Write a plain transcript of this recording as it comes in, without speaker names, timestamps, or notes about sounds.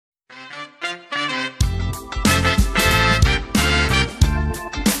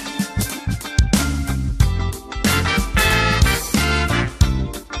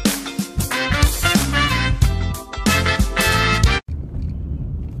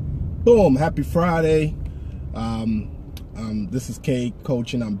Boom, happy Friday. This is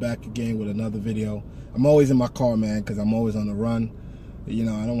Kaycoaching. I'm back again with another video. I'm always in my car, man, because I'm always on the run. You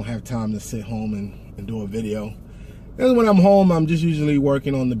know, I don't have time to sit home and do a video. And when I'm home, I'm just usually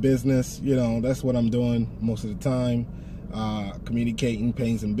working on the business. You know, that's what I'm doing most of the time. Communicating,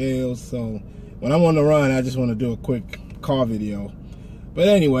 paying some bills. So when I'm on the run, I just want to do a quick car video. But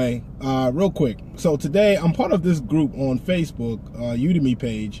anyway, real quick. So today, I'm part of this group on Facebook, Udemy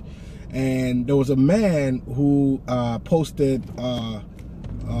page. And there was a man who posted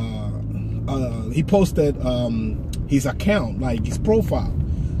his account, like his profile.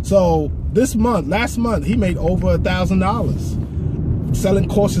 So last month, he made over $1,000 selling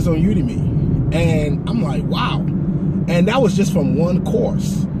courses on Udemy. And I'm like, wow. And that was just from one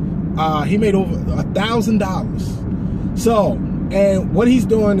course. He made over $1,000. So, and what he's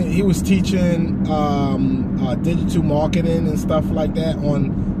doing, he was teaching digital marketing and stuff like that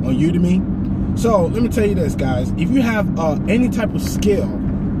on Udemy. So let me tell you this, guys. If you have any type of skill,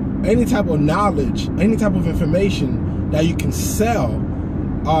 any type of knowledge, any type of information that you can sell,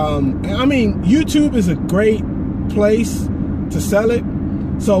 I mean, YouTube is a great place to sell it.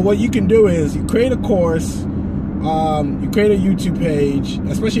 So what you can do is you create a course, you create a YouTube page,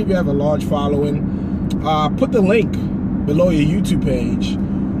 especially if you have a large following, put the link below your YouTube page,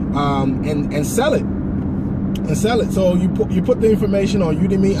 and sell it. So you put the information on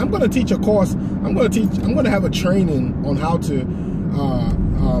Udemy. I'm going to teach a course. I'm going to have a training on how to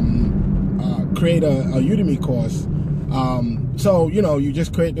create a Udemy course. So, you know, you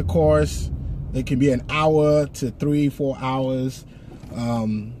just create the course. It can be an hour to 3-4 hours,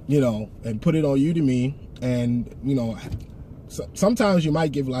 you know, and put it on Udemy. And, you know, sometimes you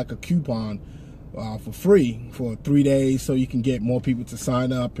might give like a coupon for free for 3 days, so you can get more people to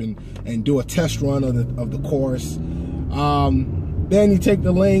sign up and do a test run of the course. Then you take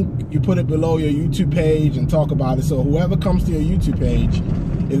the link, you put it below your YouTube page and talk about it. So whoever comes to your YouTube page,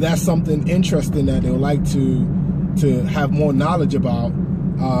 if that's something interesting that they would like to have more knowledge about,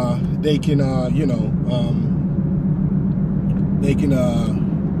 they can you know, they can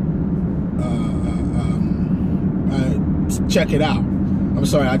check it out. I'm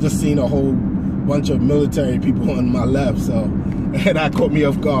sorry, I just seen a whole bunch of military people on my left, so that caught me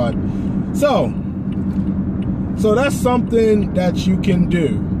off guard. So that's something that you can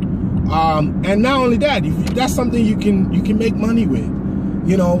do, and not only that, that's something you can make money with.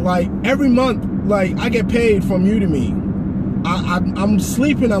 You know, like every month, like I get paid from Udemy. I'm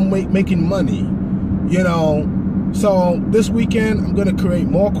sleeping, I'm making money. You know, so this weekend I'm gonna create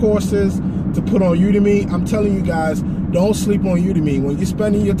more courses to put on Udemy. I'm telling you guys, don't sleep on Udemy. When you're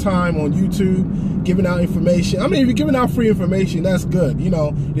spending your time on YouTube, giving out information, I mean, if you're giving out free information, that's good. You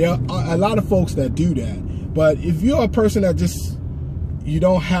know, there are a lot of folks that do that. But if you're a person that just, you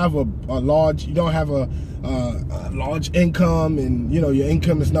don't have a large income, and, you know, your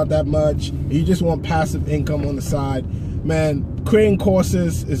income is not that much, and you just want passive income on the side, man, creating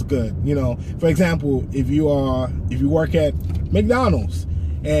courses is good. You know, for example, if you work at McDonald's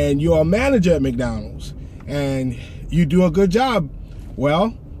and you're a manager at McDonald's and you do a good job,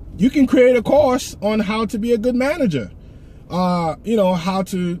 well, you can create a course on how to be a good manager. You know, how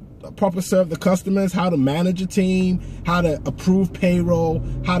to properly serve the customers, how to manage a team, how to approve payroll,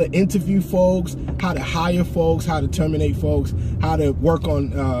 how to interview folks, how to hire folks, how to terminate folks, how to work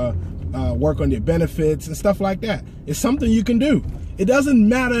on their benefits and stuff like that. It's something you can do. It doesn't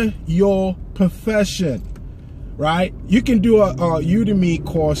matter your profession, right? You can do a Udemy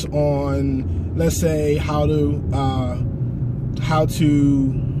course on, let's say, how to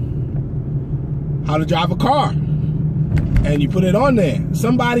drive a car, and you put it on there.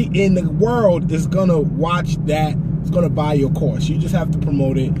 Somebody in the world is gonna watch that. It's gonna buy your course. You just have to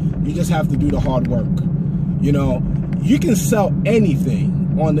promote it. You just have to do the hard work. You know, you can sell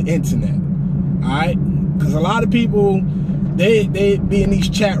anything on the internet. All right, because a lot of people, they be in these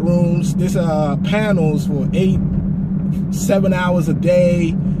chat rooms, there's panels for 8-7 hours a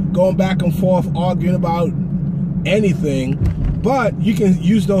day, going back and forth, arguing about anything. But you can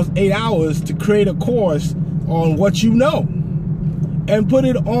use those 8 hours to create a course on what you know and put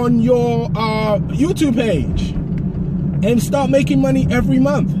it on your YouTube page and start making money every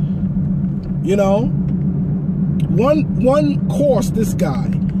month. You know, one course, this guy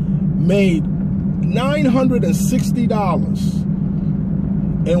made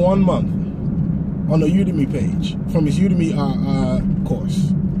 $960 in 1 month on the Udemy page from his Udemy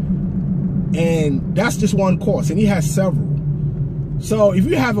course. And that's just one course, and he has several. So if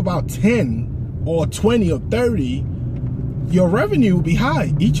you have about 10 or 20 or 30, your revenue will be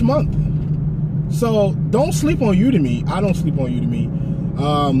high each month. So don't sleep on Udemy. I don't sleep on Udemy.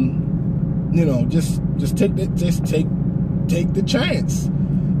 you know, just take the chance.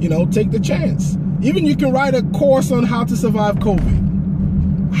 You know, take the chance. Even you can write a course on how to survive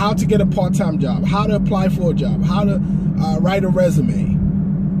COVID, how to get a part-time job, how to apply for a job, how to write a resume.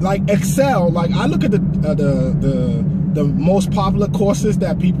 Like Excel, like I look at the most popular courses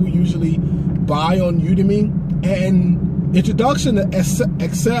that people usually buy on Udemy, and Introduction to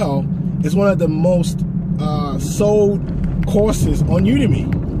Excel is one of the most sold courses on Udemy.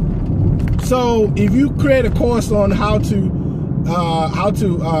 So if you create a course on how to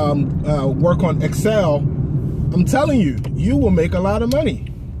work on Excel, I'm telling you, you will make a lot of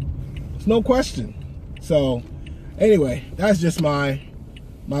money. There's no question. So anyway, that's just my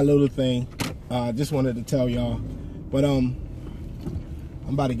little thing. Just wanted to tell y'all. But I'm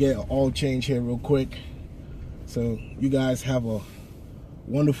about to get an oil change here real quick. So you guys have a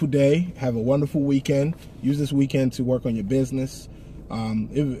wonderful day. Have a wonderful weekend. Use this weekend to work on your business.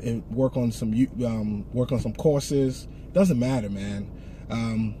 Work on some courses. Doesn't matter, man.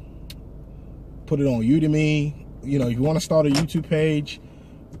 Put it on Udemy. You know, if you want to start a YouTube page,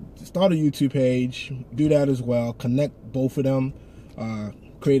 start a YouTube page. Do that as well. Connect both of them.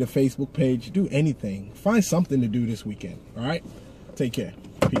 Create a Facebook page. Do anything. Find something to do this weekend. All right. Take care.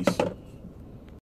 Peace.